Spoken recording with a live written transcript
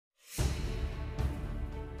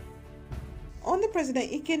Under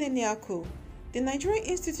President Ike Neliaku, the Nigerian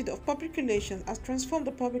Institute of Public Relations has transformed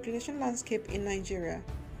the public relations landscape in Nigeria,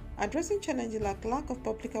 addressing challenges like lack of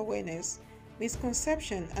public awareness,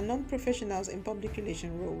 misconception, and non-professionals in public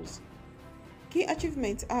relations roles. Key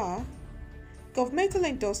achievements are governmental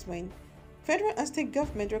endorsement. Federal and state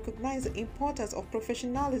government recognize the importance of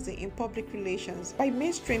professionalism in public relations by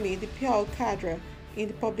mainstreaming the PR cadre in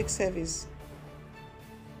the public service.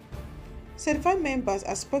 Certified members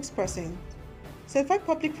as spokespersons. Certified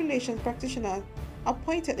public relations practitioners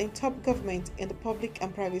appointed in top government in the public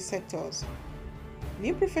and private sectors.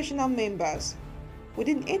 New professional members.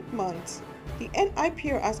 Within 8 months, the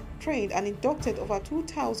NIPR has trained and inducted over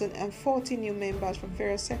 2,040 new members from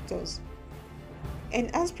various sectors.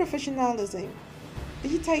 Enhanced professionalism.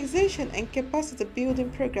 Digitization and capacity building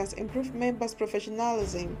programs improve members'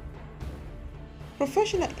 professionalism.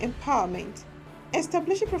 Professional empowerment.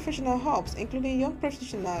 Establishing professional hubs, including young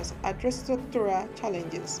professionals, address sectoral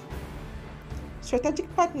challenges.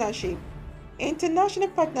 Strategic partnership. International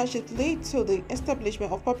partnerships lead to the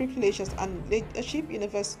establishment of public relations and leadership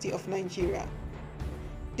University of Nigeria.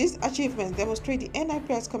 These achievements demonstrate the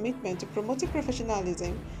NIPR's commitment to promoting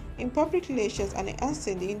professionalism in public relations and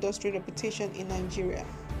enhancing the industry reputation in Nigeria.